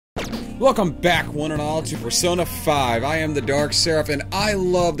Welcome back, one and all, to Persona 5. I am the Dark Seraph, and I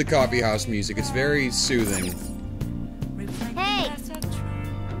love the coffee house music. It's very soothing. Hey!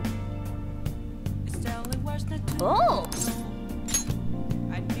 Oh!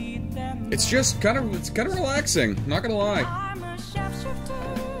 It's just kind of relaxing, not gonna lie.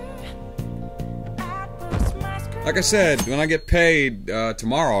 Like I said, when I get paid,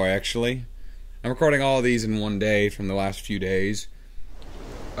 tomorrow actually, I'm recording all of these in one day from the last few days.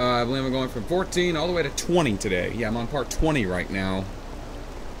 I believe I'm going from 14 all the way to 20 today. Yeah, I'm on part 20 right now.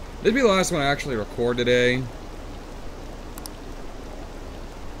 This will be the last one I actually record today.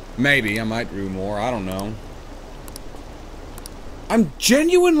 Maybe, I might do more, I don't know. I'm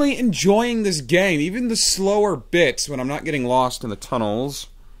genuinely enjoying this game, even the slower bits when I'm not getting lost in the tunnels.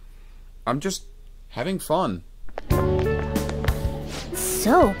 I'm just having fun.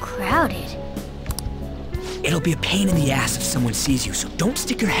 So crowded. It'll be a pain in the ass if someone sees you, so don't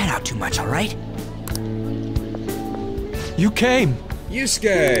stick your head out too much, alright? You came!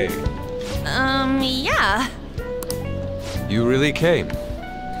 Yusuke! Yeah. You really came.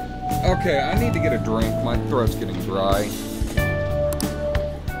 Okay, I need to get a drink. My throat's getting dry.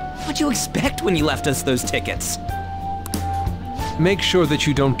 What'd you expect when you left us those tickets? Make sure that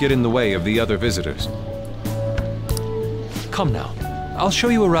you don't get in the way of the other visitors. Come now, I'll show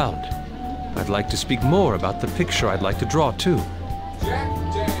you around. I'd like to speak more about the picture I'd like to draw, too. Jack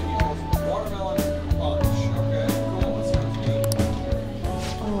Daniels Watermelon Punch. Okay, cool. That sounds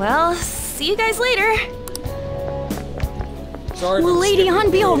good. Well, see you guys later. Sorry. Will Lady Han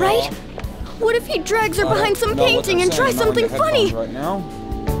be alright? What if he drags her behind some painting and tries something funny? Right now.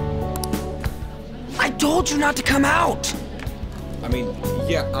 I told you not to come out! I mean,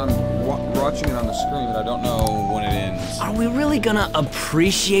 yeah, I'm watching it on the screen, but I don't know when it ends. Are we really gonna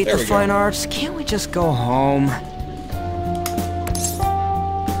appreciate the fine arts? Can't we just go home?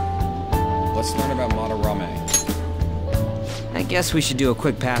 Let's learn about Madarame. I guess we should do a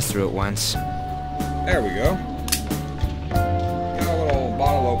quick pass-through at once. There we go. Got a little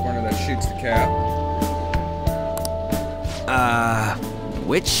bottle opener that shoots the cap.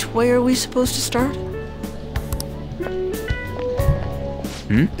 Which way are we supposed to start?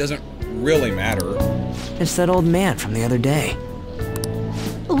 Doesn't really matter. It's that old man from the other day.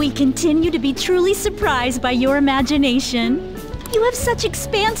 We continue to be truly surprised by your imagination. You have such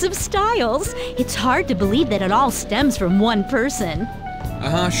expansive styles. It's hard to believe that it all stems from one person.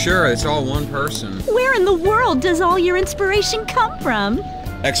 Sure, it's all one person. Where in the world does all your inspiration come from?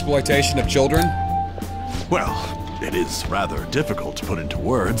 Exploitation of children? Well, it is rather difficult to put into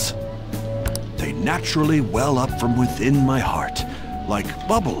words. They naturally well up from within my heart, like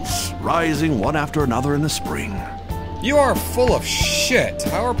bubbles rising one after another in the spring. You are full of shit.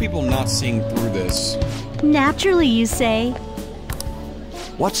 How are people not seeing through this? Naturally, you say.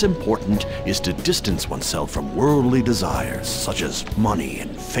 What's important is to distance oneself from worldly desires, such as money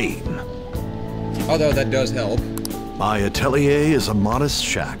and fame. Although that does help. My atelier is a modest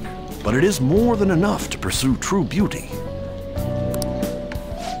shack, but it is more than enough to pursue true beauty.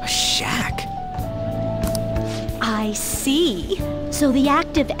 A shack? I see. So the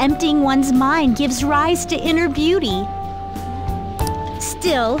act of emptying one's mind gives rise to inner beauty.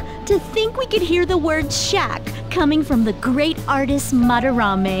 Still, to think we could hear the word shack coming from the great artist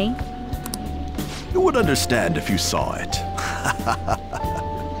Madarame. You would understand if you saw it.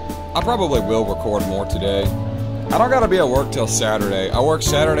 I probably will record more today. I don't gotta be at work till Saturday. I work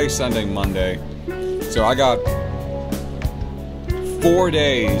Saturday, Sunday, Monday. So I got 4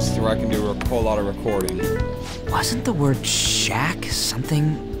 days where I can do a whole lot of recording. Wasn't the word shack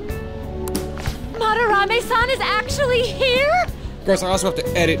something? Madarame-san is actually here? Of course, I also have to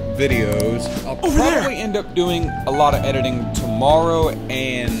edit videos. I'll probably end up doing a lot of editing tomorrow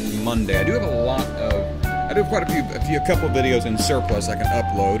and Monday. I do have quite a couple videos in surplus I can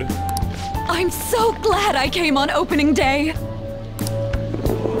upload. I'm so glad I came on opening day.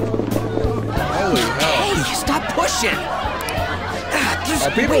 Holy hell. Hey, stop pushing!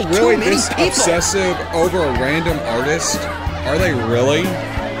 Are people really this obsessive over a random artist? Are they really?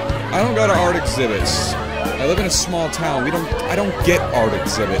 I don't go to art exhibits. I live in a small town. I don't get art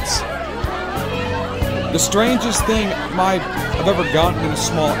exhibits. The strangest thing I've ever gotten in a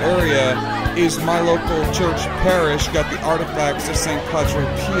small area is my local church parish got the artifacts of St. Padre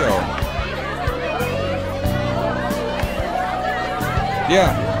Pio.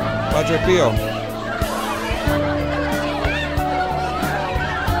 Yeah, Padre Pio.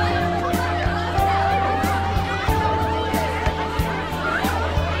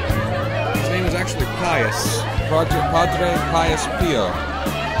 Pius. Padre Pius Pio.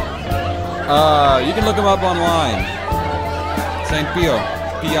 You can look him up online. St. Pio.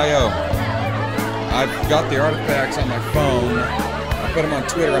 P-I-O. I've got the artifacts on my phone. I put them on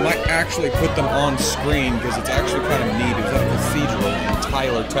Twitter. I might actually put them on screen because it's actually kind of neat. It was at a cathedral in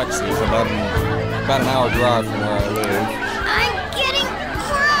Tyler, Texas, about an hour drive from where I live. I'm getting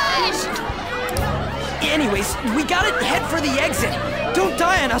crushed! Anyways, we gotta head for the exit. Don't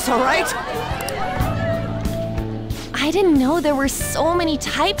die on us, alright? I didn't know there were so many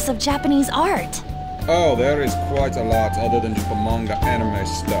types of Japanese art. Oh, there is quite a lot other than just the manga anime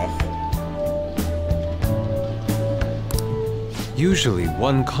stuff. Usually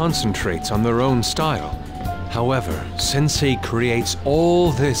one concentrates on their own style. However, Sensei creates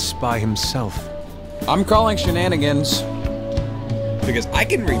all this by himself. I'm calling shenanigans. Because I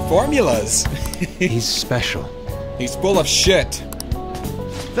can read formulas. He's special. He's full of shit.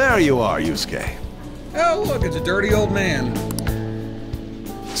 There you are, Yusuke. Oh, look, it's a dirty old man.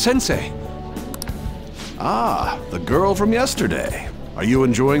 Sensei! Ah, the girl from yesterday. Are you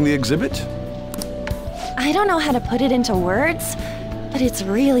enjoying the exhibit? I don't know how to put it into words, but it's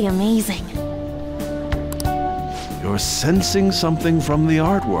really amazing. You're sensing something from the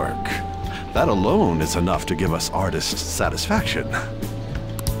artwork. That alone is enough to give us artists satisfaction.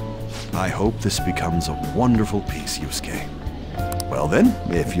 I hope this becomes a wonderful piece, Yusuke. Well then,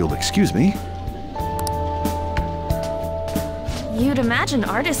 if you'll excuse me. You'd imagine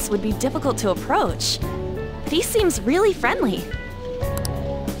artists would be difficult to approach, but he seems really friendly.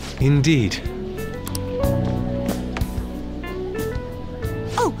 Indeed.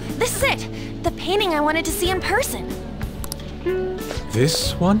 Oh, this is it! The painting I wanted to see in person.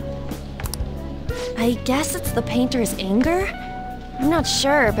 This one? I guess it's the painter's anger? I'm not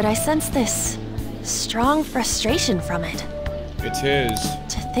sure, but I sense this strong frustration from it. It's his.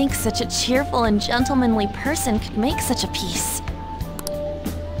 To think such a cheerful and gentlemanly person could make such a piece.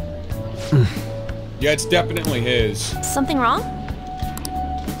 Yeah, it's definitely his. Something wrong?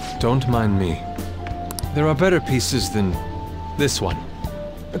 Don't mind me. There are better pieces than this one.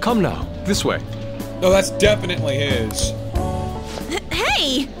 Come now, this way. No, that's definitely his.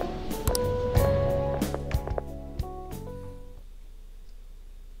 Hey!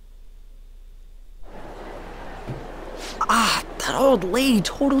 Ah, that old lady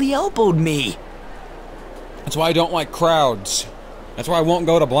totally elbowed me. That's why I don't like crowds. That's why I won't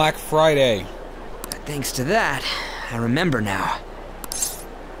go to Black Friday. Thanks to that, I remember now.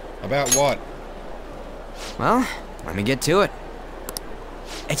 About what? Well, let me get to it.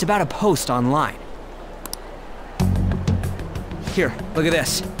 It's about a post online. Here, look at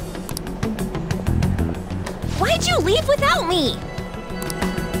this. Why'd you leave without me?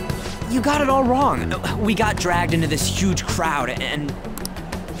 You got it all wrong. We got dragged into this huge crowd and...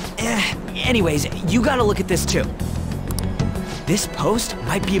 anyways, you gotta look at this too. This post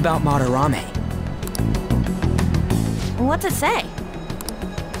might be about Madarame. What's it say?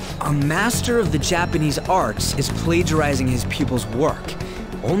 A master of the Japanese arts is plagiarizing his pupil's work.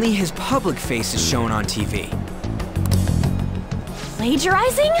 Only his public face is shown on TV.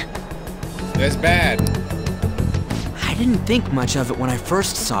 Plagiarizing? That's bad. I didn't think much of it when I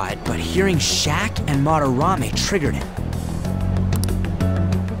first saw it, but hearing Shaq and Madarame triggered it.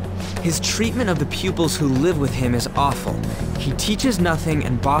 His treatment of the pupils who live with him is awful. He teaches nothing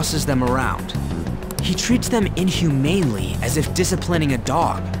and bosses them around. He treats them inhumanely, as if disciplining a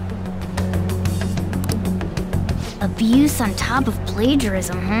dog. Abuse on top of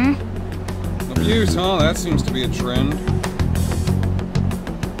plagiarism, huh? Abuse, huh? That seems to be a trend.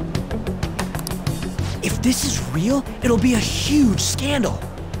 If this is real, it'll be a huge scandal.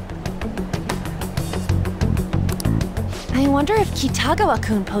 I wonder if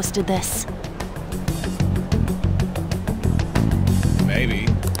Kitagawa-kun posted this. Maybe.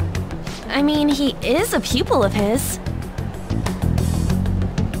 I mean, he is a pupil of his.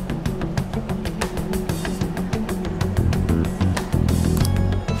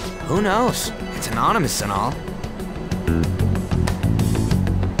 Who knows? It's anonymous and all.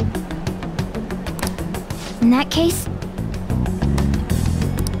 In that case,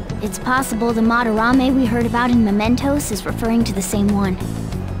 it's possible the Madarame we heard about in Mementos is referring to the same one.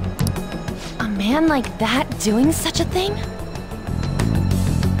 A man like that doing such a thing?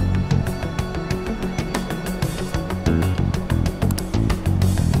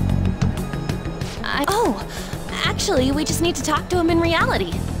 Oh, actually, we just need to talk to him in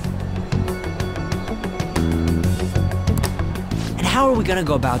reality. And how are we gonna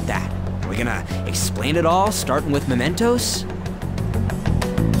go about that? Are we gonna explain it all, starting with Mementos?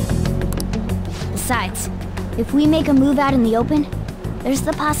 Besides, if we make a move out in the open, there's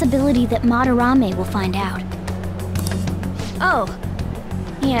the possibility that Madarame will find out. Oh,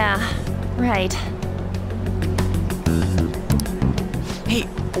 yeah, right. Hey,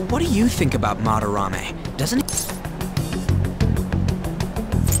 what do you think about Madarame? Doesn't he...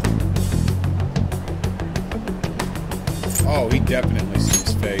 Oh, he definitely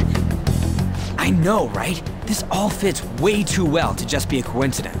seems fake. I know, right? This all fits way too well to just be a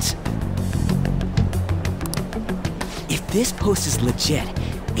coincidence. If this post is legit,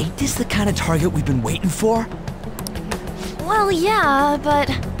 ain't this the kind of target we've been waiting for? Well, yeah, but...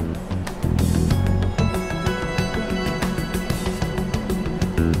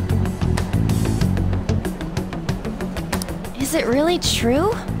 Is it really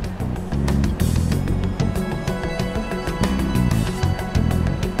true?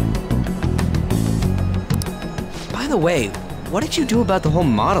 By the way, what did you do about the whole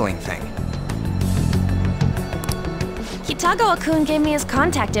modeling thing? Kitagawa-kun gave me his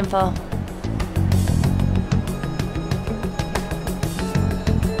contact info.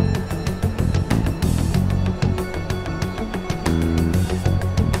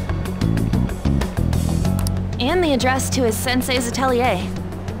 And the address to his sensei's atelier.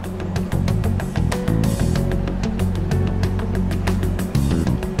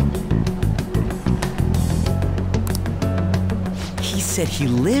 He said he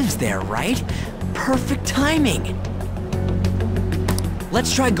lives there, right? Perfect timing.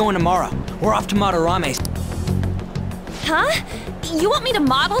 Let's try going tomorrow. We're off to Madarame's. Huh? You want me to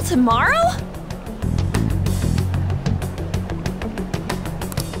model tomorrow?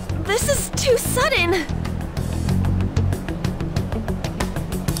 This is too sudden.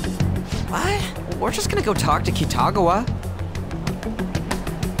 What? We're just gonna go talk to Kitagawa.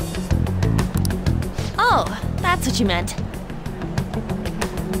 Oh, that's what you meant.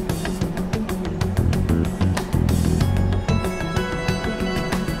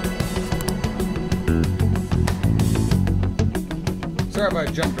 Sorry if I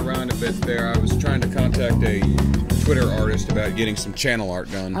jumped around a bit there. I was trying to contact a Twitter artist about getting some channel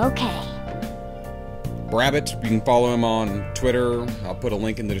art done. Okay. Rabbit, you can follow him on Twitter. I'll put a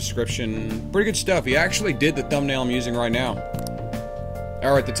link in the description. Pretty good stuff. He actually did the thumbnail I'm using right now.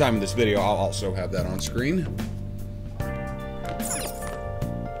 Or at the time of this video, I'll also have that on screen.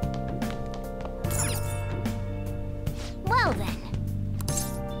 Well then.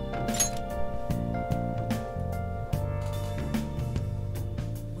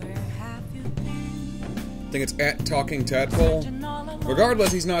 I think it's at Talking Tadpole.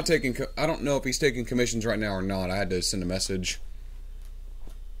 Regardless, he's not taking... I don't know if he's taking commissions right now or not. I had to send a message.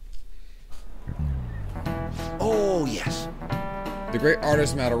 Oh, yes. The great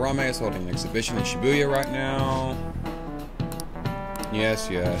artist Madarame is holding an exhibition in Shibuya right now. Yes,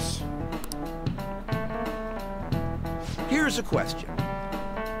 yes. Here's a question.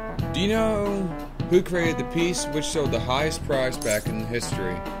 Do you know who created the piece which sold the highest price back in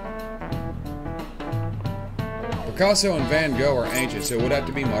history? Picasso and Van Gogh are ancient, so it would have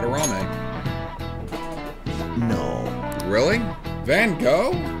to be Madarame. No. Really? Van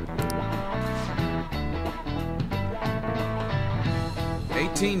Gogh?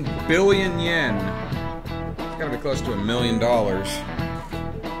 18 billion yen. It's gotta be close to $1 million.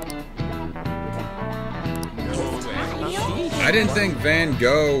 I didn't think Van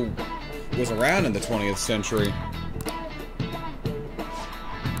Gogh was around in the 20th century.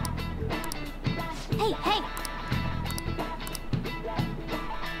 Hey, hey!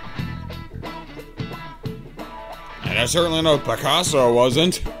 And I certainly know Picasso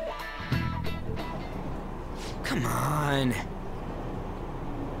wasn't. Come on.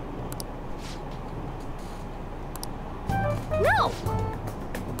 No!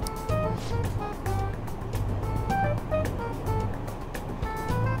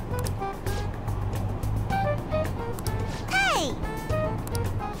 Hey!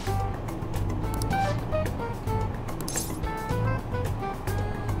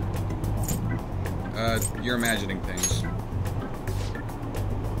 You're imagining things.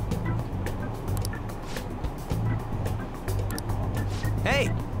 Hey!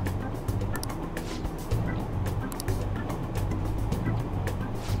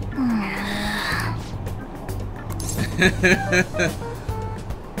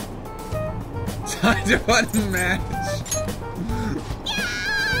 Time to unmatch.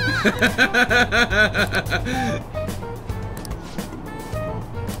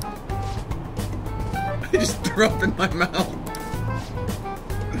 I just threw up in my mouth.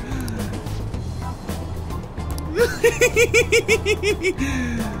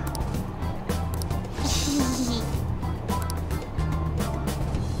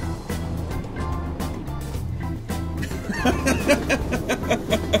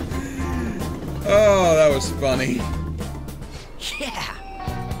 Oh, that was funny. Yeah!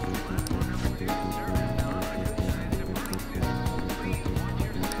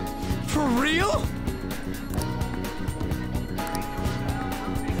 For real?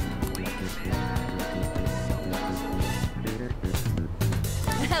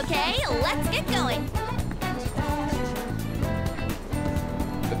 Okay, let's get going.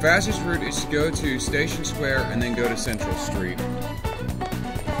 The fastest route is to go to Station Square and then go to Central Street.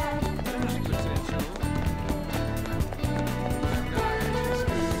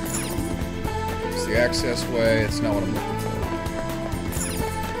 It's the access way. It's not what I'm looking for.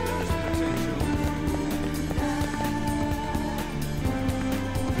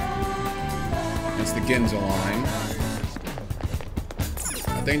 It's the Ginza line.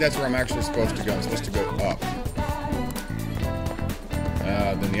 I think that's where I'm actually supposed to go. I'm supposed to go up.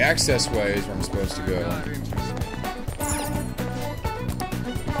 Then the access way is where I'm supposed to go.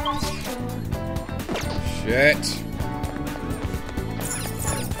 Shit.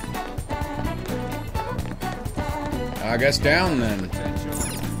 I guess down then.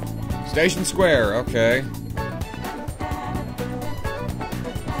 Station Square, okay.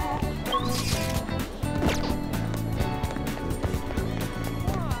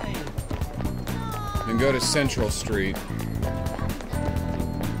 Then go to Central Street.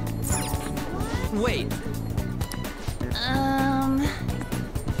 Wait.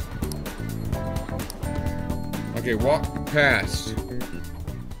 Okay, walk past.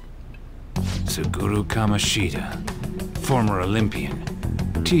 Suguru Kamoshida, former Olympian,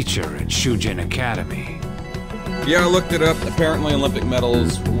 teacher at Shujin Academy. Yeah, I looked it up. Apparently Olympic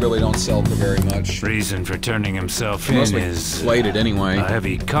medals really don't sell for very much. Reason for turning himself in Mostly is plated anyway. a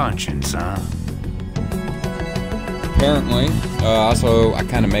heavy conscience, huh? Apparently. Also, I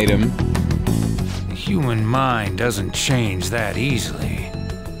kind of made him. The human mind doesn't change that easily,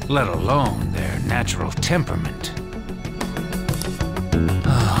 let alone their natural temperament.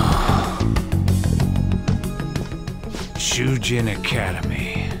 Shujin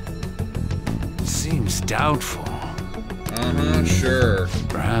Academy. Seems doubtful. Sure.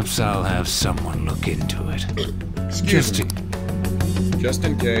 Perhaps I'll have someone look into it. Excuse me. Just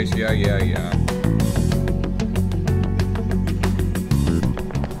in case, yeah.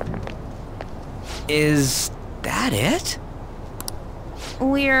 Is that it?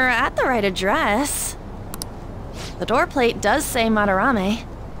 We're at the right address. The door plate does say Madarame.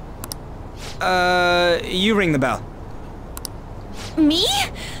 You ring the bell. Me?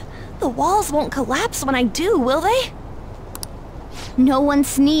 The walls won't collapse when I do, will they? No one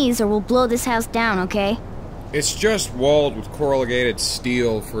sneeze or we'll blow this house down, okay? It's just walled with corrugated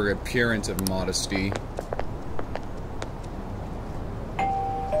steel for appearance of modesty.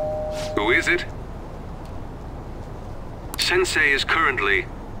 Who is it? Sensei is currently...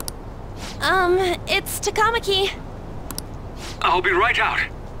 It's Takamaki. I'll be right out.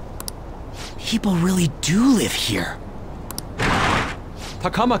 People really do live here.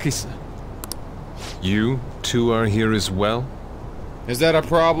 Takamaki-san. You two are here as well? Is that a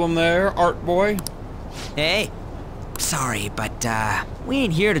problem there, Art Boy? Hey. Sorry, but, we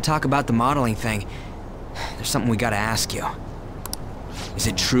ain't here to talk about the modeling thing. There's something we gotta ask you. Is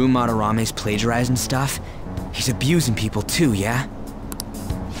it true Madarame's plagiarizing stuff? He's abusing people too, yeah?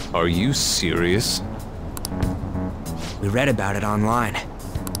 Are you serious? We read about it online.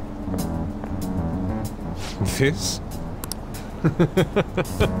 This?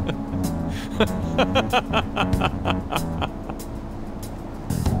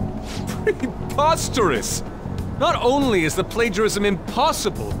 Preposterous! Not only is the plagiarism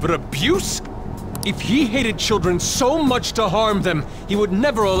impossible, but abuse? If he hated children so much to harm them, he would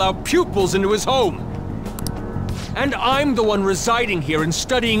never allow pupils into his home. And I'm the one residing here and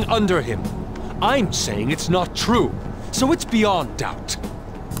studying under him. I'm saying it's not true, so it's beyond doubt.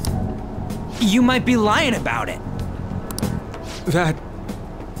 You might be lying about it. That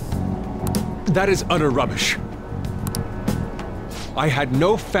is utter rubbish. I had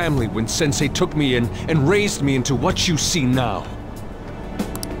no family when Sensei took me in and raised me into what you see now.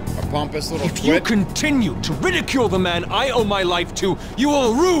 A pompous little If you twit? continue to ridicule the man I owe my life to, you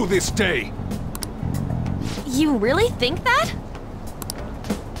will rue this day! You really think that?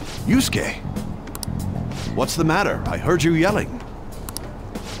 Yusuke, what's the matter? I heard you yelling.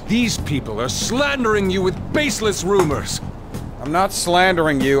 These people are slandering you with baseless rumors. I'm not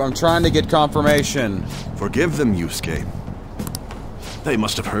slandering you, I'm trying to get confirmation. Forgive them, Yusuke. They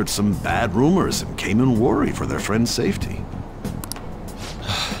must have heard some bad rumors and came in worried for their friend's safety.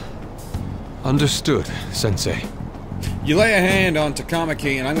 Understood, Sensei. You lay a hand on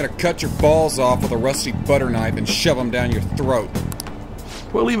Takamaki and I'm gonna cut your balls off with a rusty butter knife and shove them down your throat.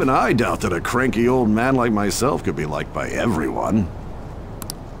 Well, even I doubt that a cranky old man like myself could be liked by everyone.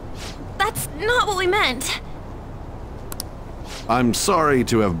 That's not what we meant. I'm sorry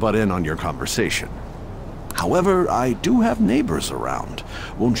to have butt in on your conversation. However, I do have neighbors around.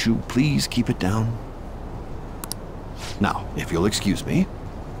 Won't you please keep it down? Now, if you'll excuse me.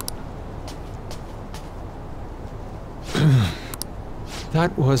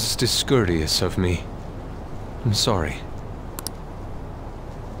 That was discourteous of me. I'm sorry.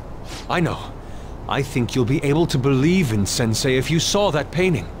 I know. I think you'll be able to believe in Sensei if you saw that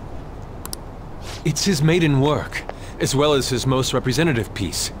painting. It's his maiden work, as well as his most representative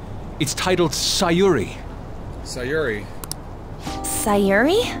piece. It's titled Sayuri. Sayuri.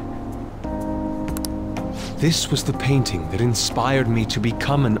 Sayuri? This was the painting that inspired me to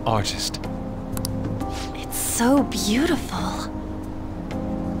become an artist. It's so beautiful.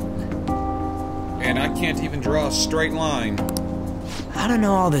 And I can't even draw a straight line. I don't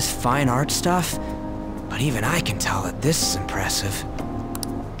know all this fine art stuff, but even I can tell that this is impressive.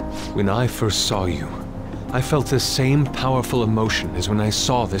 When I first saw you, I felt the same powerful emotion as when I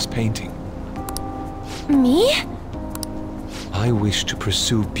saw this painting. Me? I wish to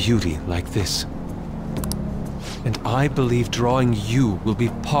pursue beauty like this. And I believe drawing you will be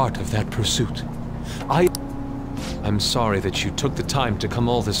part of that pursuit. I'm sorry that you took the time to come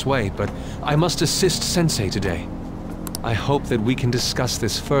all this way, but I must assist Sensei today. I hope that we can discuss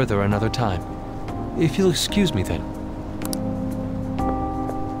this further another time. If you'll excuse me then.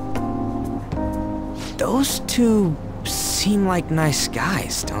 Those two seem like nice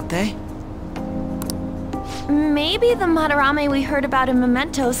guys, don't they? Maybe the Madarame we heard about in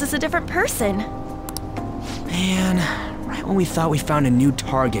Mementos is a different person. Man, right when we thought we found a new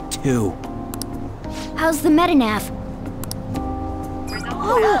target, too. How's the metanav?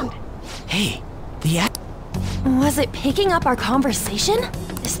 Oh! Hey, the Was it picking up our conversation?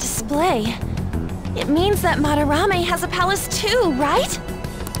 This display. It means that Madarame has a palace too, right?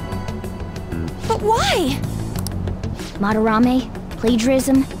 But why? Madarame,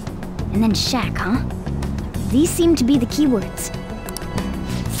 plagiarism, and then shack, huh? These seem to be the keywords.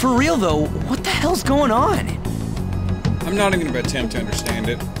 For real though, what the hell's going on? I'm not even gonna attempt to understand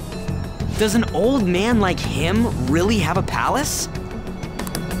it. Does an old man like him really have a palace?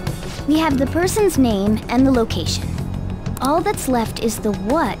 We have the person's name and the location. All that's left is the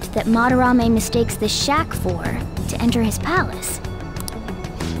what that Madarame mistakes the shack for to enter his palace.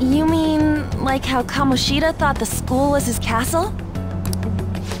 You mean, like how Kamoshida thought the school was his castle?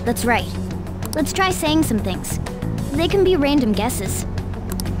 That's right. Let's try saying some things. They can be random guesses.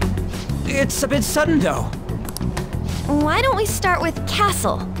 It's a bit sudden though. Why don't we start with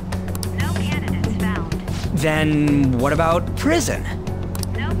castle? No candidates found. Then what about prison?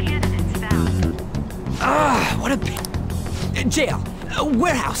 No candidates found. What a jail,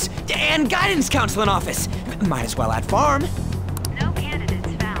 warehouse, and guidance counseling office. Might as well add farm. No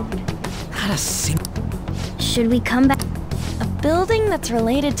candidates found. Not a single. Should we come back? A building that's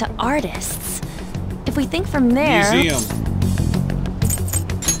related to artists. If we think from there... Museum.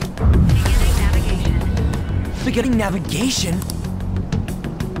 Beginning navigation. Beginning navigation?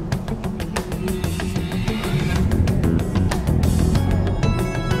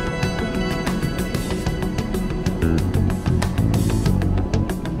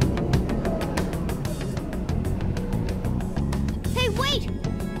 Hey, wait!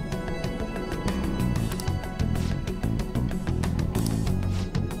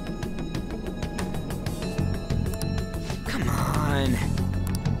 Come on.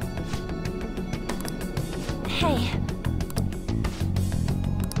 Hey,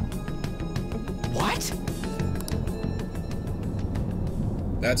 What?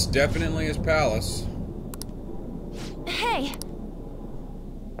 That's definitely his palace. hey!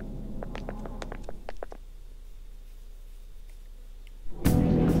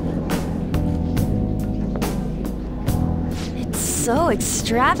 It's so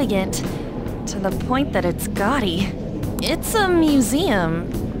extravagant, to the point that it's gaudy. It's a museum,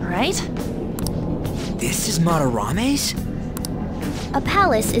 right? This is Madarame's? A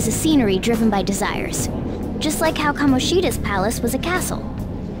palace is a scenery driven by desires. Just like how Kamoshida's palace was a castle.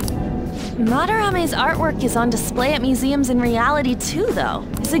 Madarame's artwork is on display at museums in reality too, though.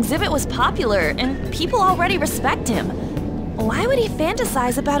 His exhibit was popular, and people already respect him. Why would he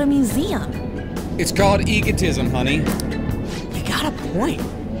fantasize about a museum? It's called egotism, honey. You got a point.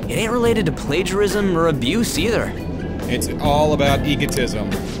 It ain't related to plagiarism or abuse either. It's all about egotism.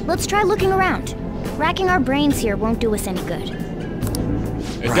 Let's try looking around. Racking our brains here won't do us any good.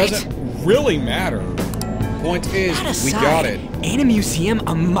 It Right. doesn't really matter. Point is, That we aside, got it. ain't a museum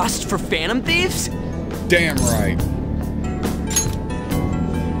a must for phantom thieves? Damn right.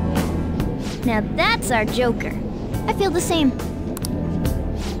 Now that's our Joker. I feel the same.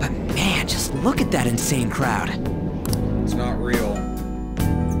 But man, just look at that insane crowd. It's not real.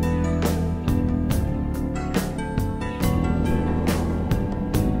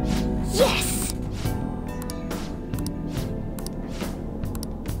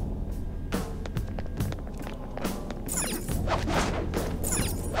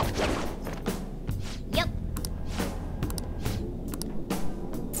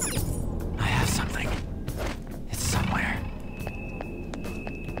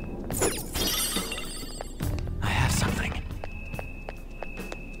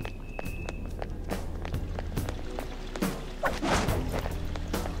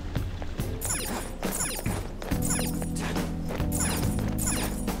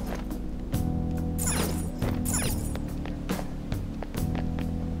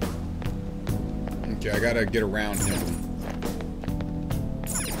 Okay, I gotta get around him.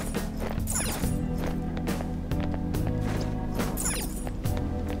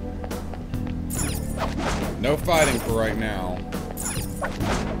 No fighting for right now.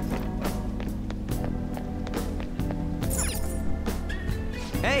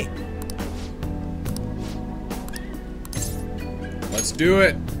 Hey! Let's do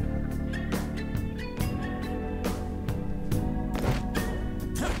it!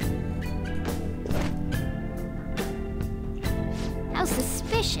 How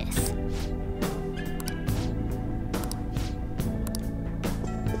suspicious.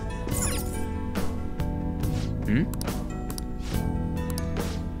 Hmm?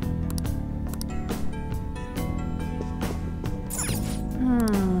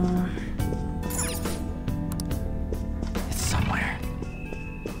 It's somewhere.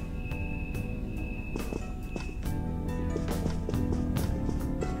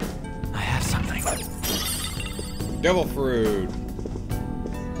 I have something. Devil fruit.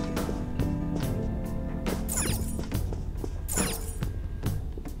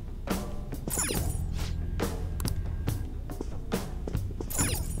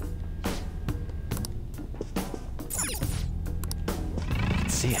 I can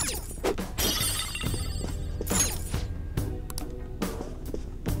see it.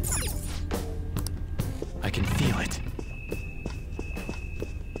 I can feel it.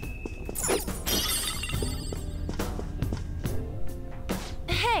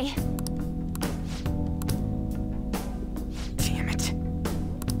 Hey, Damn it.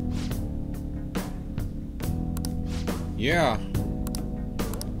 Yeah.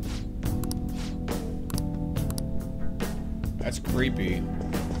 That's creepy.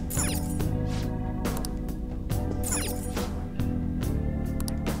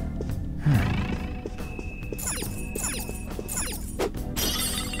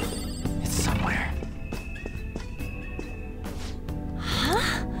 It's somewhere.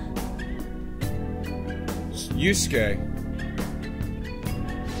 Yusuke.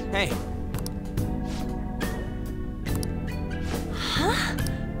 Hey,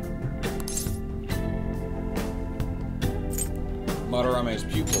 Madarame's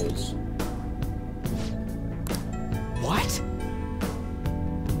pupils. what?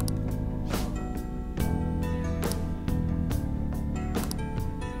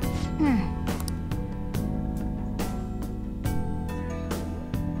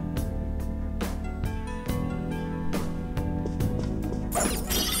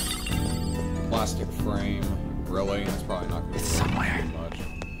 Plastic frame. Really? That's probably not gonna be It's somewhere. much.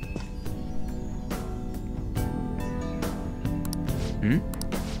 Hmm?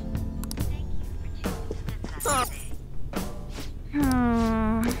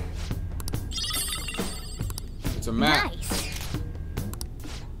 It's a map. Nice.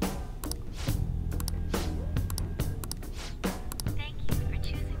 Thank you for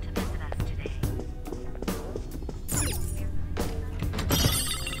choosing to visit us today.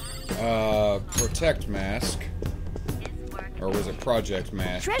 Protect mask. This work Or was it project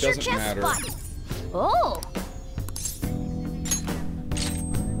mask? Treasure Doesn't chest matter. spot. Oh,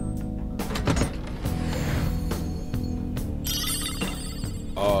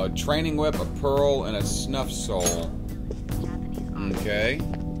 Training whip, a pearl, and a snuff soul. Japanese art Okay. are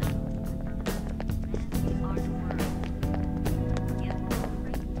the words.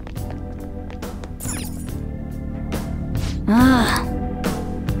 ah.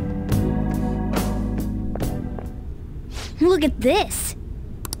 Look at this.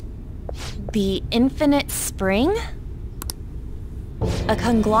 the Infinite Spring? A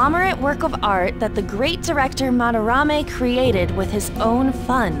conglomerate work of art that the great director Madarame created with his own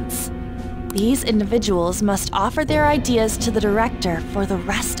funds. These individuals must offer their ideas to the director for the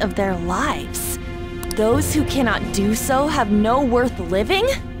rest of their lives. Those who cannot do so have no worth living?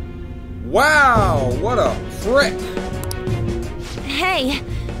 Wow, what a prick! Hey,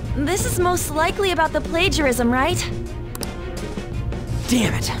 this is most likely about the plagiarism, right?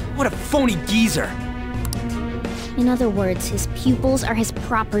 Damn it! What a phony geezer! In other words, his pupils are his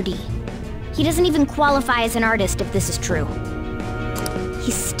property. He doesn't even qualify as an artist if this is true.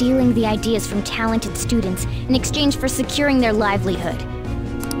 He's stealing the ideas from talented students in exchange for securing their livelihood.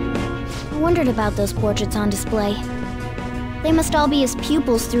 I wondered about those portraits on display. They must all be his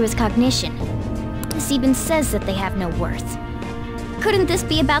pupils through his cognition. This even says that they have no worth. Couldn't this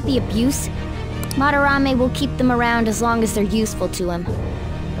be about the abuse? Madarame will keep them around as long as they're useful to him.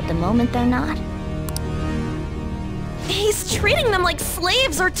 But the moment they're not, He's treating them like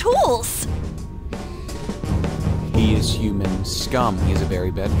slaves or tools. He is human scum. He is a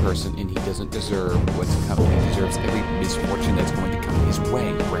very bad person, and he doesn't deserve what's coming. He deserves every misfortune that's going to come his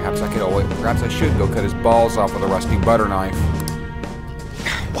way. Perhaps I should go cut his balls off with a rusty butter knife.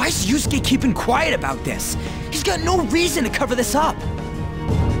 Why is Yusuke keeping quiet about this? He's got no reason to cover this up.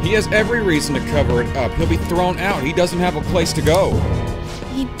 He has every reason to cover it up. He'll be thrown out. He doesn't have a place to go.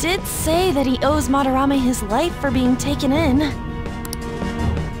 He did say that he owes Madarame his life for being taken in.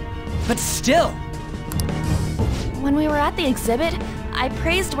 But still. When we were at the exhibit, I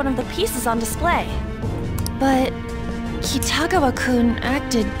praised one of the pieces on display. But Kitagawa-kun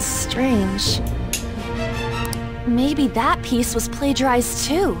acted strange. Maybe that piece was plagiarized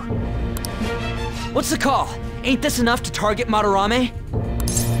too. What's the call? Ain't this enough to target Madarame?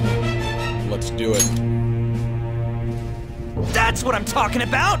 Let's do it. That's what I'm talking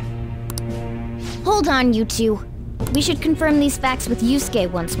about! Hold on, you two. We should confirm these facts with Yusuke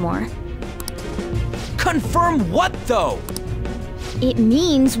once more. Confirm what, though? It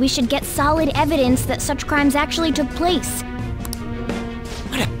means we should get solid evidence that such crimes actually took place.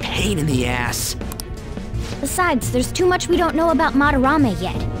 What a pain in the ass. Besides, there's too much we don't know about Madarame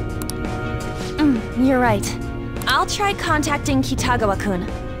yet. You're right. I'll try contacting Kitagawa-kun.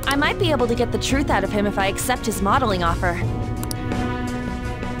 I might be able to get the truth out of him if I accept his modeling offer.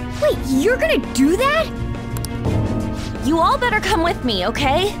 Wait, you're gonna do that? You all better come with me,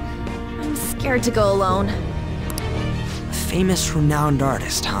 okay? I'm scared to go alone. A famous, renowned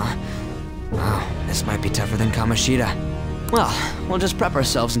artist, huh? Wow, this might be tougher than Kamoshida. Well, we'll just prep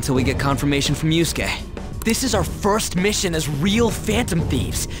ourselves until we get confirmation from Yusuke. This is our first mission as real Phantom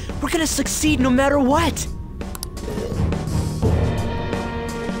Thieves. We're gonna succeed no matter what.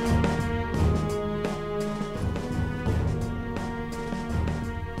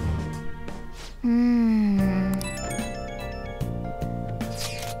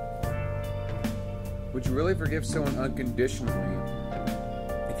 Would you really forgive someone unconditionally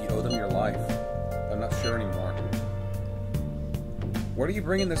if you owe them your life? I'm not sure anymore. What are you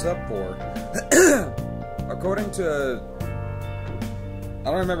bringing this up for? According to... I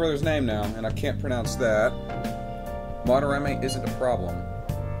don't remember his name now, and I can't pronounce that. Madarame isn't a problem.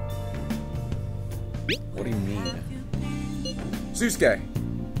 What do you mean? Susuke!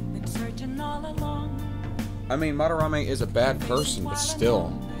 I mean, Madarame is a bad person, but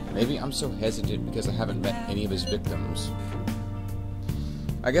still. Maybe I'm so hesitant because I haven't met any of his victims.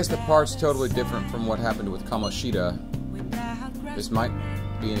 I guess the part's totally different from what happened with Kamoshida. This might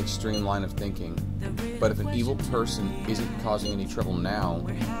be an extreme line of thinking, but if an evil person isn't causing any trouble now,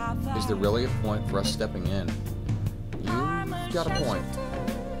 is there really a point for us stepping in? You've got a point.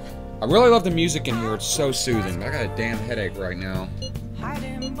 I really love the music in here, it's so soothing, but I got a damn headache right now.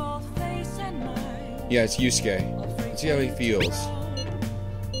 Yeah, it's Yusuke. Let's see how he feels.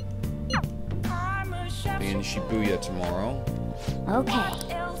 Be in Shibuya tomorrow. Okay.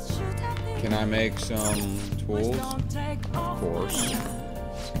 Can I make some tools? Of course.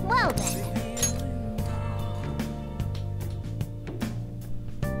 Well then.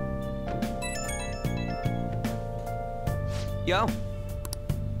 Yo.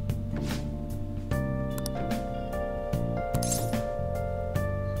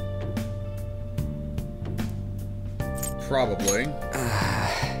 Probably.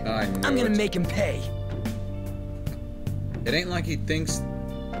 I knew I'm gonna it. make him pay. It ain't like he thinks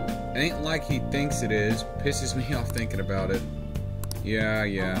it is. Pisses me off thinking about it. Yeah.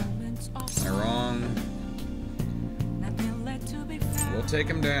 Am I wrong? We'll take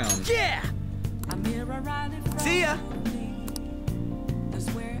him down. Yeah! See ya!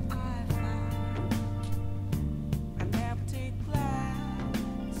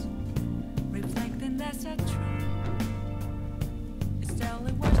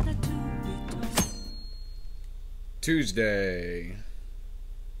 Tuesday.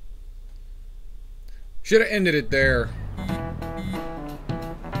 Should have ended it there.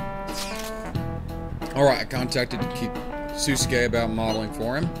 Alright, I contacted Susuke about modeling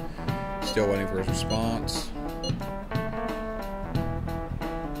for him. Still waiting for his response.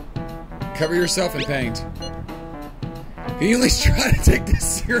 Cover yourself in paint. Can you at least try to take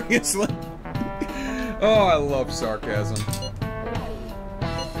this seriously? Oh, I love sarcasm.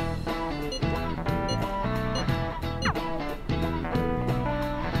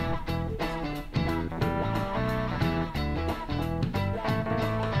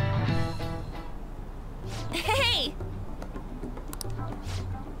 Hey!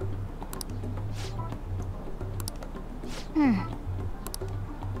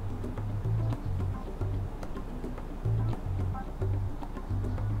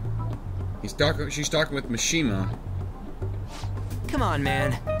 She's talking with Mishima. Come on,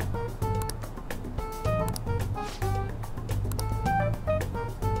 man.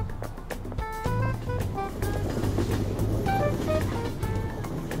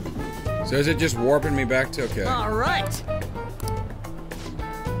 So is it just warping me back to... Okay. All right.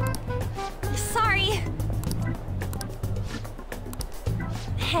 Sorry.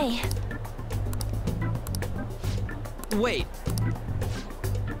 Hey. Wait.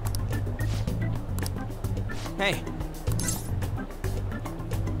 Hey.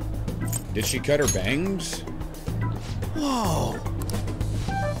 Did she cut her bangs? Whoa.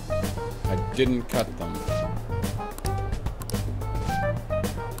 I didn't cut them.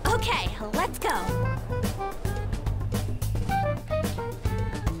 Okay, let's go.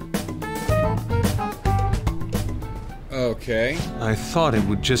 Okay. I thought it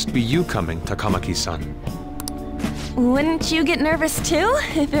would just be you coming, Takamaki-san. Wouldn't you get nervous too,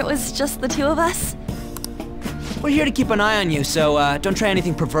 if it was just the two of us? We're here to keep an eye on you, so don't try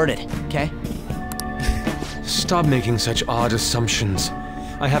anything perverted, okay? Stop making such odd assumptions.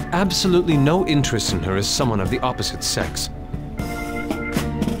 I have absolutely no interest in her as someone of the opposite sex.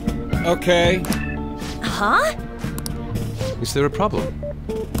 Okay. Huh? Is there a problem?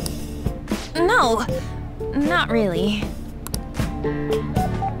 No, not really.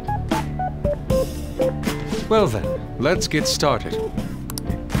 Well then, let's get started.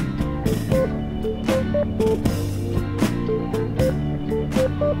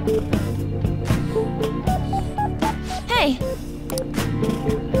 Hey!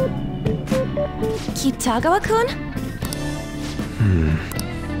 Kitagawa-kun?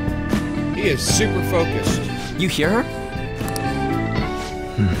 He is super focused. You hear her?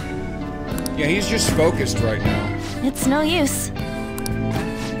 Yeah, he's just focused right now. It's no use.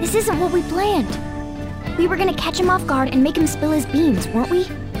 This isn't what we planned. We were gonna catch him off guard and make him spill his beans, weren't we?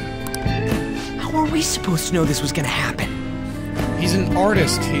 How are we supposed to know this was gonna happen? He's an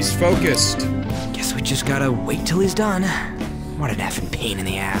artist. He's focused. Guess we just gotta wait till he's done. What an effing pain in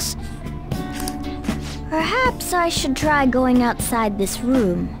the ass. Perhaps I should try going outside this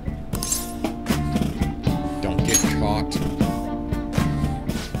room. Don't get caught.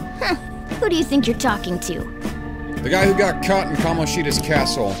 Who do you think you're talking to? The guy who got caught in Kamoshida's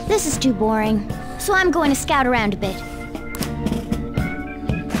castle. This is too boring, so I'm going to scout around a bit.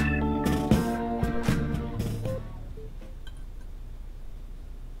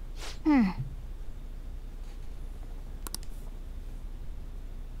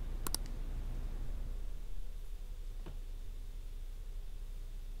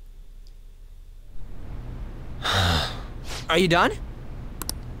 Are you done?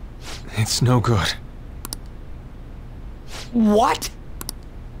 It's no good. What?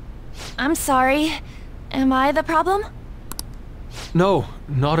 I'm sorry. Am I the problem? No,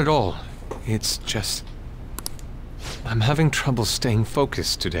 not at all. It's just... I'm having trouble staying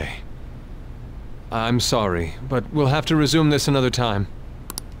focused today. I'm sorry, but we'll have to resume this another time.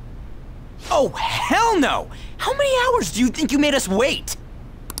 Oh, hell no! How many hours do you think you made us wait?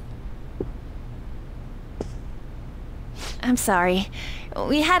 I'm sorry.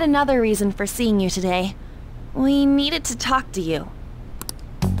 We had another reason for seeing you today. We needed to talk to you.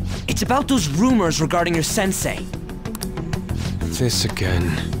 It's about those rumors regarding your sensei. This again.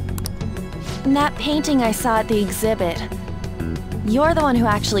 That painting I saw at the exhibit. You're the one who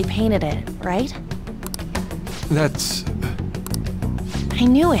actually painted it, right? That's... I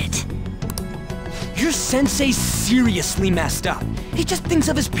knew it. Your sensei's seriously messed up. He just thinks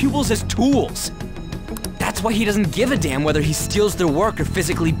of his pupils as tools. That's why he doesn't give a damn whether he steals their work or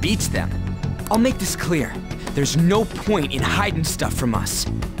physically beats them. I'll make this clear. There's no point in hiding stuff from us.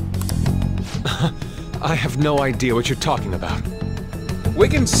 I have no idea what you're talking about. We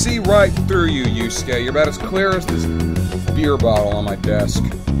can see right through you, Yusuke. You're about as clear as this beer bottle on my desk.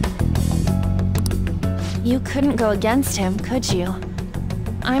 You couldn't go against him, could you?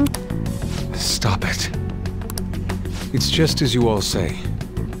 Stop it. It's just as you all say.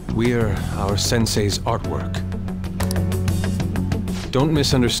 We're our sensei's artwork. Don't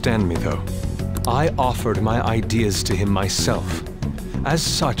misunderstand me, though. I offered my ideas to him myself. As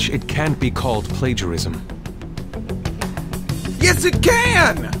such, it can't be called plagiarism. Yes, it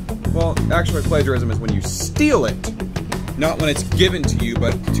can! Well, actually, plagiarism is when you steal it. Not when it's given to you,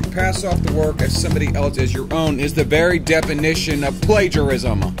 but to pass off the work as somebody else as your own is the very definition of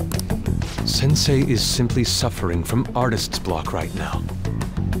plagiarism. Sensei is simply suffering from artist's block right now.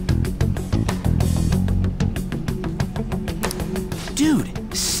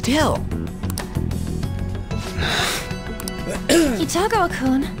 Dude, still.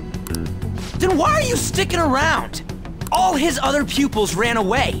 Kitagawa-kun. Then why are you sticking around? All his other pupils ran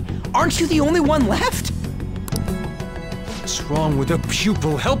away. Aren't you the only one left? What's wrong with a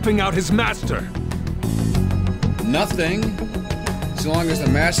pupil helping out his master? Nothing. So long as the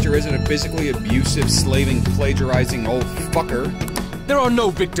master isn't a physically abusive, slaving, plagiarizing old fucker. There are no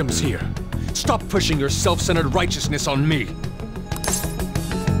victims here. Stop pushing your self-centered righteousness on me.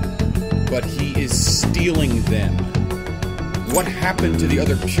 But he is stealing them. What happened to the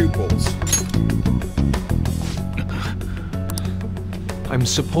other pupils? I'm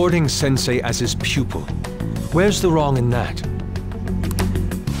supporting Sensei as his pupil. Where's the wrong in that?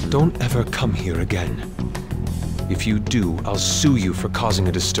 Don't ever come here again. If you do, I'll sue you for causing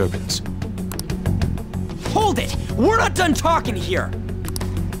a disturbance. Hold it! We're not done talking here!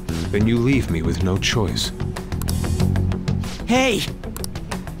 Then you leave me with no choice. Hey!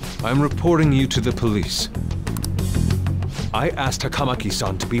 I'm reporting you to the police. I asked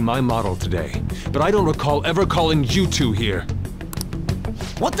Takamaki-san to be my model today, but I don't recall ever calling you two here.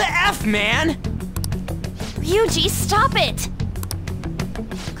 What the F, man? Ryuji, stop it!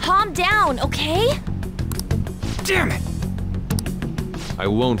 Calm down, okay? Damn it! I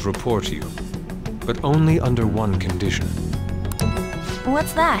won't report you, but only under one condition.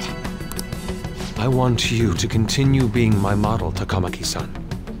 What's that? I want you to continue being my model, Takamaki-san.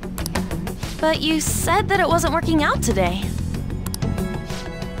 But you said that it wasn't working out today.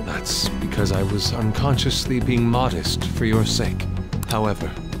 That's because I was unconsciously being modest for your sake.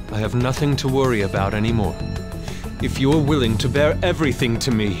 However, I have nothing to worry about anymore. If you're willing to bear everything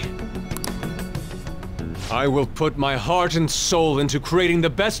to me, I will put my heart and soul into creating the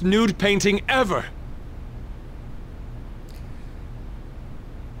best nude painting ever!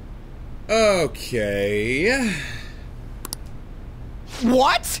 Okay...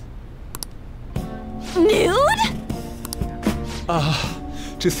 What? Nude?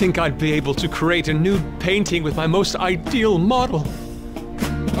 To think I'd be able to create a nude painting with my most ideal model.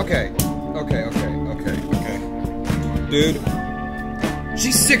 Okay. Dude,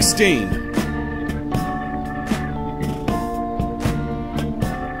 she's 16.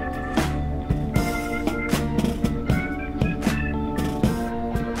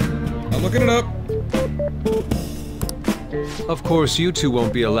 I'm looking it up. Of course, you two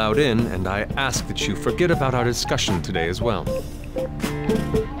won't be allowed in, and I ask that you forget about our discussion today as well.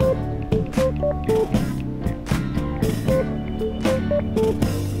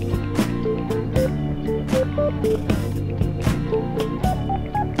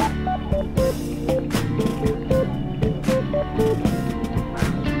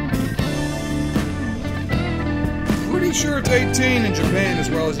 Pretty sure it's 18 in Japan as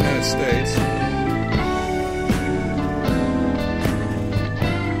well as the United States.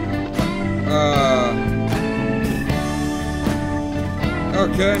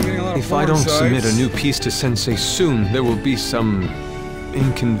 Okay, I'm getting a lot of If I don't sites. submit a new piece to Sensei soon, there will be some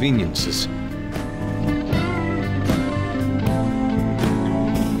inconveniences.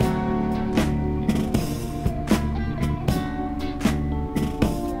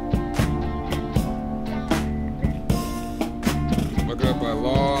 Look it up by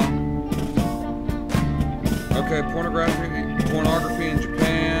law. Okay, pornography in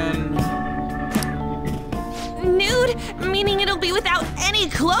Japan. Nude? Meaning it'll be without any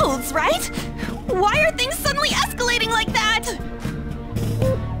clothes, right? Why are things suddenly escalating like that?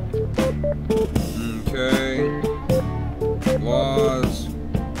 Okay. Laws.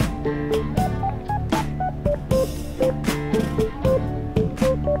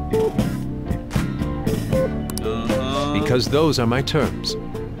 Because those are my terms.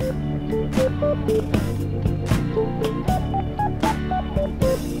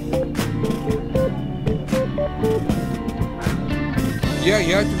 Yeah,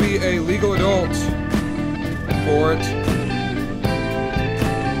 you have to be a legal adult for it.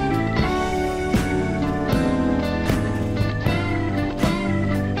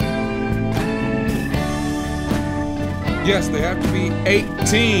 Yes, they have to be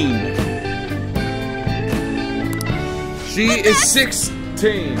 18. She is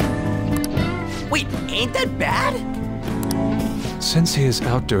 16. Wait, ain't that bad? Sensei is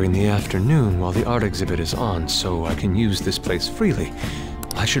out during the afternoon while the art exhibit is on, so I can use this place freely.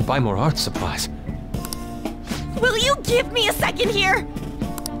 I should buy more art supplies. Will you give me a second here?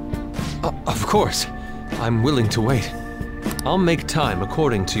 Of course. I'm willing to wait. I'll make time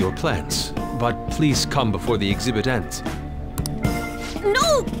according to your plans, but please come before the exhibit ends.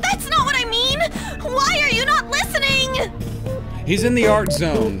 No, that's not what I mean! Why are you not listening? He's in the art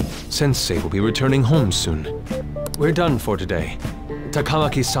zone. Sensei will be returning home soon. We're done for today.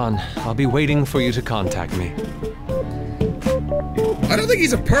 Takamaki-san, I'll be waiting for you to contact me. I don't think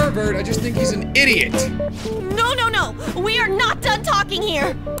he's a pervert, I just think he's an idiot. No, no, no! We are not done talking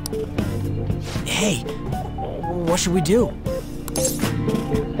here! Hey, what should we do?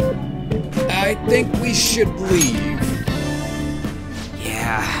 I think we should leave.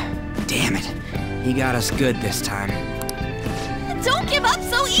 Yeah, damn it. He got us good this time. Don't give up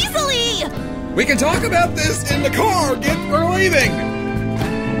so easily! We can talk about this in the car! We're leaving!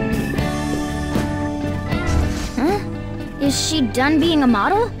 Huh? Is she done being a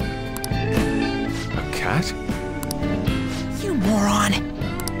model? A cat? You moron!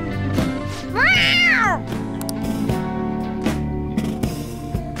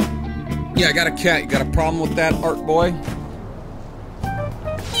 Yeah, I got a cat. You got a problem with that, art boy?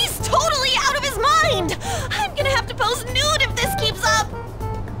 He's totally out of his mind! I'm gonna have to pose nude if this keeps up!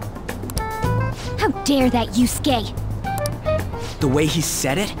 How dare that, Yusuke? The way he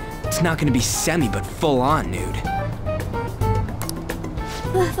said it, it's not gonna be semi, but full-on nude.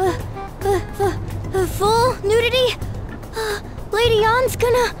 Full nudity? Lady Ann's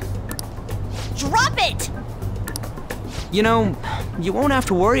gonna... Drop it! You know, you won't have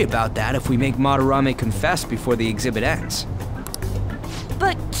to worry about that if we make Madarame confess before the exhibit ends.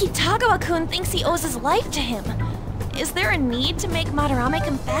 But Kitagawa-kun thinks he owes his life to him. Is there a need to make Madarame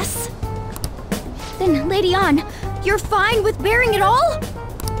confess? Then, Lady Ann, you're fine with bearing it all?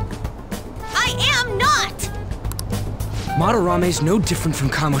 I am not! Madarame's no different from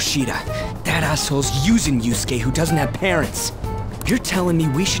Kamoshida. That asshole's using Yusuke who doesn't have parents. You're telling me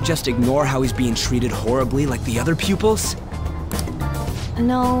we should just ignore how he's being treated horribly like the other pupils?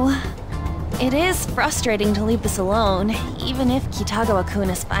 No. It is frustrating to leave this alone, even if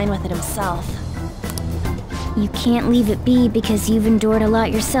Kitagawa-kun is fine with it himself. You can't leave it be because you've endured a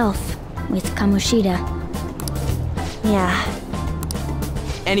lot yourself, with Kamoshida. Yeah.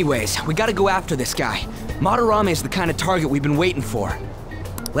 Anyways, we gotta go after this guy. Madarame is the kind of target we've been waiting for.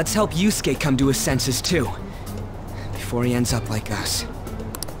 Let's help Yusuke come to his senses too. Before he ends up like us.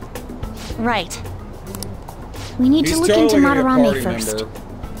 Right. We need to look into Madarame first. Member.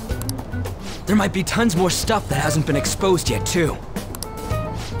 There might be tons more stuff that hasn't been exposed yet too.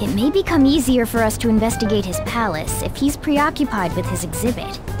 It may become easier for us to investigate his palace if he's preoccupied with his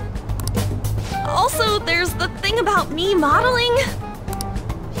exhibit. Also, there's the thing about me modeling.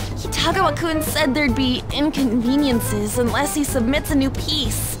 Kitagawa-kun said there'd be inconveniences unless he submits a new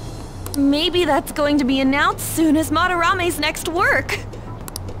piece. Maybe that's going to be announced soon as Madarame's next work.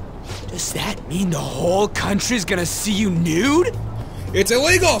 Does that mean the whole country's gonna see you nude? It's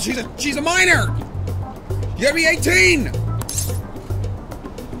illegal! She's a minor! You gotta be 18!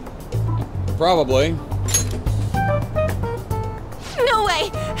 Probably. No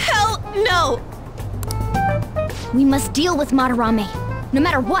way! Hell no! We must deal with Madarame, no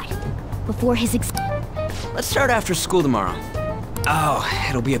matter what, before his Let's start after school tomorrow. Oh,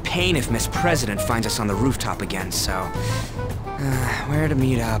 it'll be a pain if Miss President finds us on the rooftop again, so... where to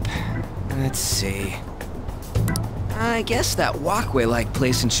meet up? Let's see... I guess that walkway-like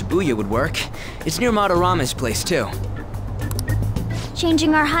place in Shibuya would work. It's near Madarame's place, too.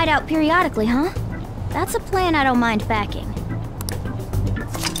 Changing our hideout periodically, huh? That's a plan I don't mind backing.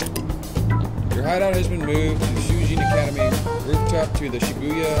 Your hideout has been moved to the Shujin Academy rooftop to the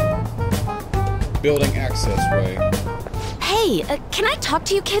Shibuya building access way. Hey, can I talk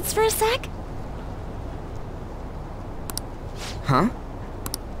to you kids for a sec? Huh?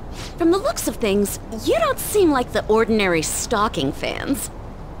 From the looks of things, you don't seem like the ordinary stalking fans.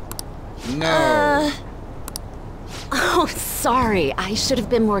 No. Oh, sorry. I should have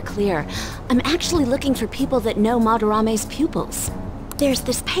been more clear. I'm actually looking for people that know Madarame's pupils. There's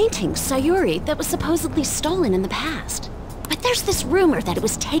this painting, Sayuri, that was supposedly stolen in the past. But there's this rumor that it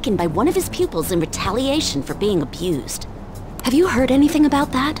was taken by one of his pupils in retaliation for being abused. Have you heard anything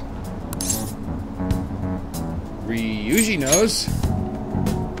about that? Ryuji knows.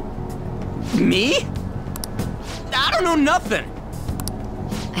 Me? I don't know nothing.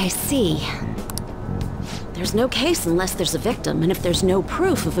 I see. There's no case unless there's a victim, and if there's no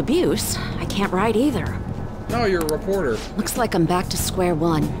proof of abuse, I can't write either. No, you're a reporter. Looks like I'm back to square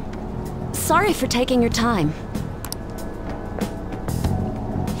one. Sorry for taking your time.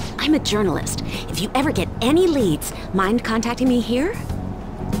 I'm a journalist. If you ever get any leads, mind contacting me here?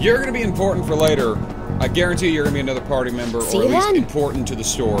 You're gonna be important for later. I guarantee you're gonna be another party member, See or at you least then. important to the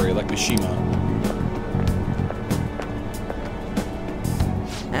story, like Mishima.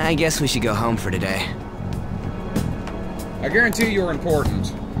 I guess we should go home for today. I guarantee you're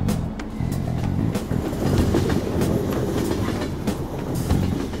important.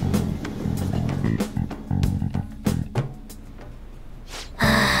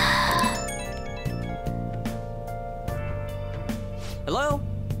 Hello?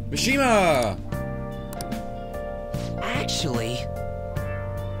 Mishima! Actually...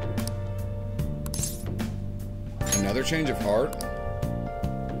 Another change of heart?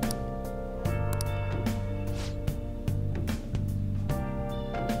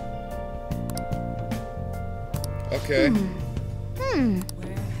 Okay.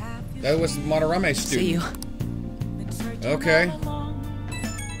 That was Madarame student. See you. Okay.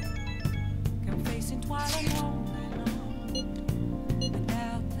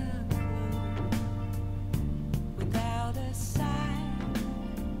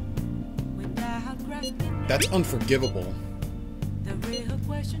 That's unforgivable.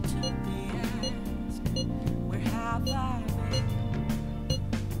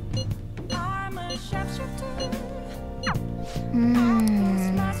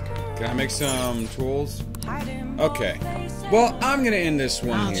 Can I make some tools? Okay. Well, I'm gonna end this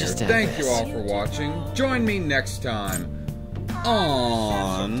one here. Thank you all for watching. Join me next time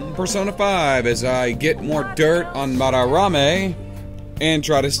on Persona 5 as I get more dirt on Madarame and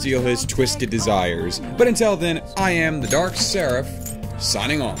try to steal his twisted desires. But until then, I am the Dark Seraph,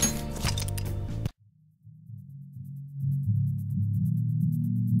 signing off.